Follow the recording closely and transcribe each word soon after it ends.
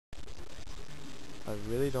I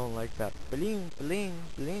really don't like that bling, bling,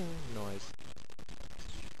 bling noise.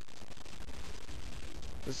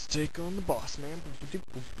 Let's take on the boss, man.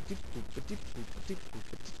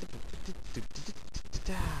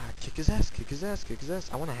 Kick his ass, kick his ass, kick his ass.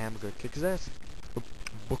 I want a hamburger. Kick his ass. Book,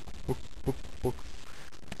 book, book, book.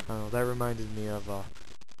 I don't know, that reminded me of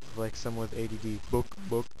like someone with ADD. Book,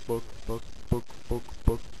 book, book, book, book, book,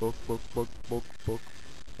 book, book, book, book, book, book.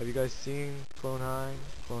 Have you guys seen Clone High?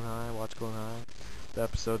 Clone High, watch Clone High. The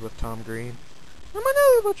episode with Tom Green. I'm an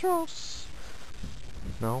albatross.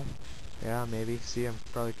 No? Yeah, maybe. See, I'm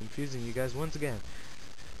probably confusing you guys once again.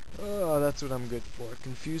 Oh, that's what I'm good for.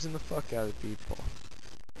 Confusing the fuck out of people.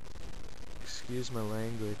 Excuse my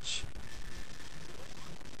language.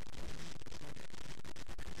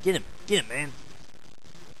 Get him, man.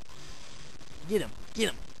 Get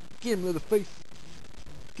him, Leatherface.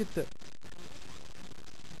 Get that.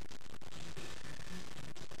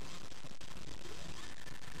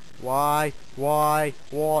 Why,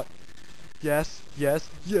 what? Yes, yes,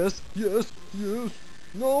 yes, yes, yes.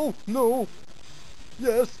 No, no.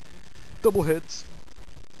 Yes. Double hits.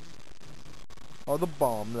 Or the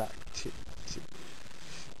bomb like tick, tick.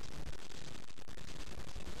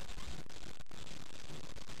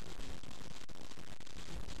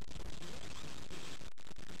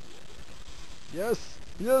 Yes,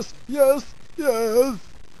 yes, yes, yes,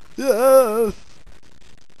 yes.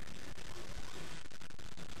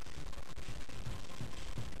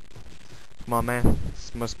 Come on, man.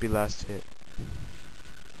 This must be last hit.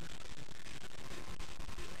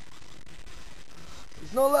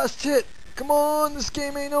 There's no last hit. Come on, this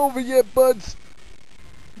game ain't over yet, buds.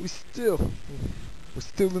 We're still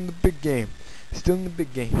in the big game. Still in the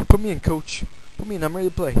big game. Put me in, coach. Put me in. I'm ready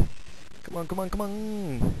to play. Come on, come on, come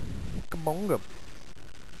on. Come on, go.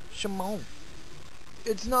 Come on.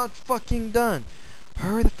 It's not fucking done.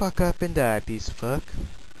 Hurry the fuck up and die, piece of fuck.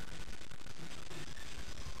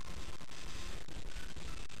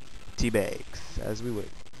 Teabags as we wait.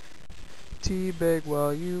 Teabag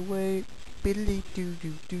while you wait. Biddly doo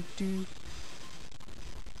doo doo doo.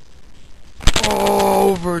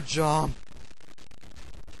 Over jump.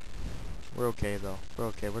 We're okay though. We're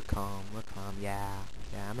okay. We're calm. We're calm. Yeah.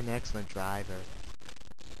 Yeah, I'm an excellent driver.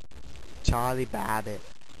 Charlie Babbitt.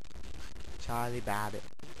 Charlie Babbitt.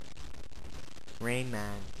 Rain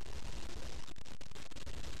Man.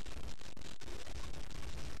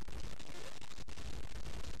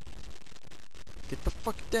 Get the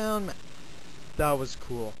fuck down, man. That was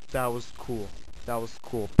cool. That was cool. That was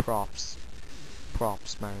cool. Props.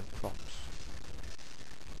 Props, man. Props.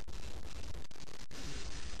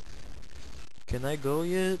 Can I go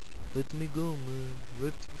yet? Let me go,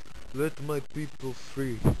 man. Let my people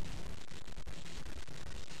free.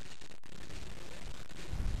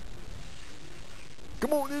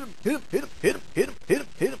 Come on, hit him, hit him, hit him, hit him, hit him, hit him,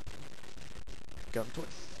 hit him. Got him twice.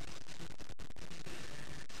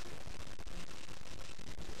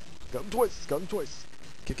 Got him twice, got him twice.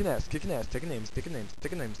 Kicking ass, taking names, taking names, taking names,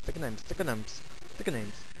 taking names, taking names, taking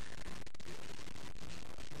names.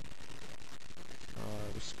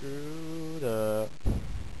 We screwed up.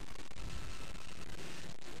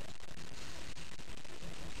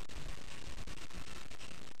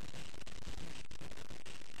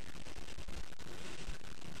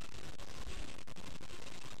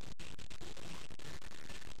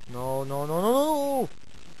 No, no, no, no, no!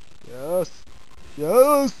 Yes!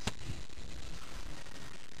 Yes!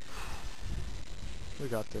 We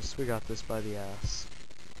got this by the ass.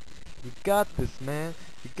 We got this, man.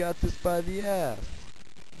 We got this by the ass.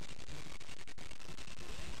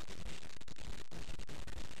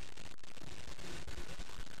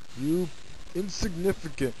 You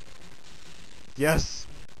insignificant. Yes!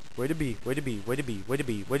 Way to be, way to be, way to be, way to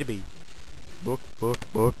be, way to be. Book, book,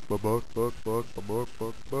 book, book, book, book, book, book,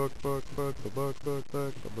 book, book, book, book, book, book,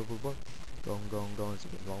 book, book, book. Gone, it's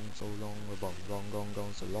been gone so long, gone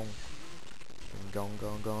so long. Been gone so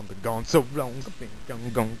long, been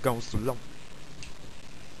gone so long.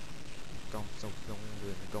 Gone so long,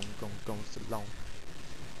 been gone so long.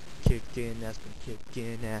 Kicking ass, been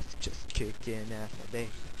kicking ass, just kicking ass all day.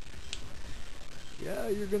 Yeah,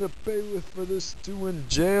 you're gonna pay for this too in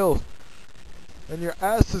jail. And your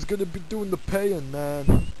ass is gonna be doing the paying, man.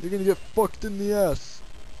 You're gonna get fucked in the ass.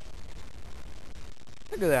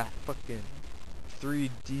 Look at that fucking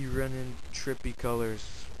 3D running trippy colors.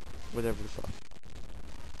 Whatever the fuck.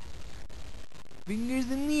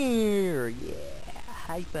 Fingers in the air. Yeah.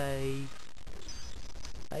 High five.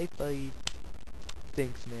 High five.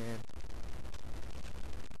 Thanks, man.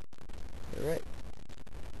 Alright.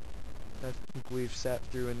 I think we've sat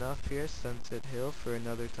through enough here. Sunset Hill for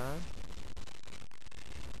another time.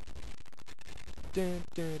 Dun,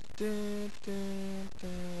 dun, dun, dun,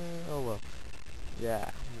 dun. Oh well.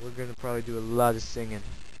 Yeah, we're gonna probably do a lot of singing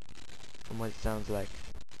from what it sounds like.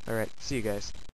 Alright, see you guys.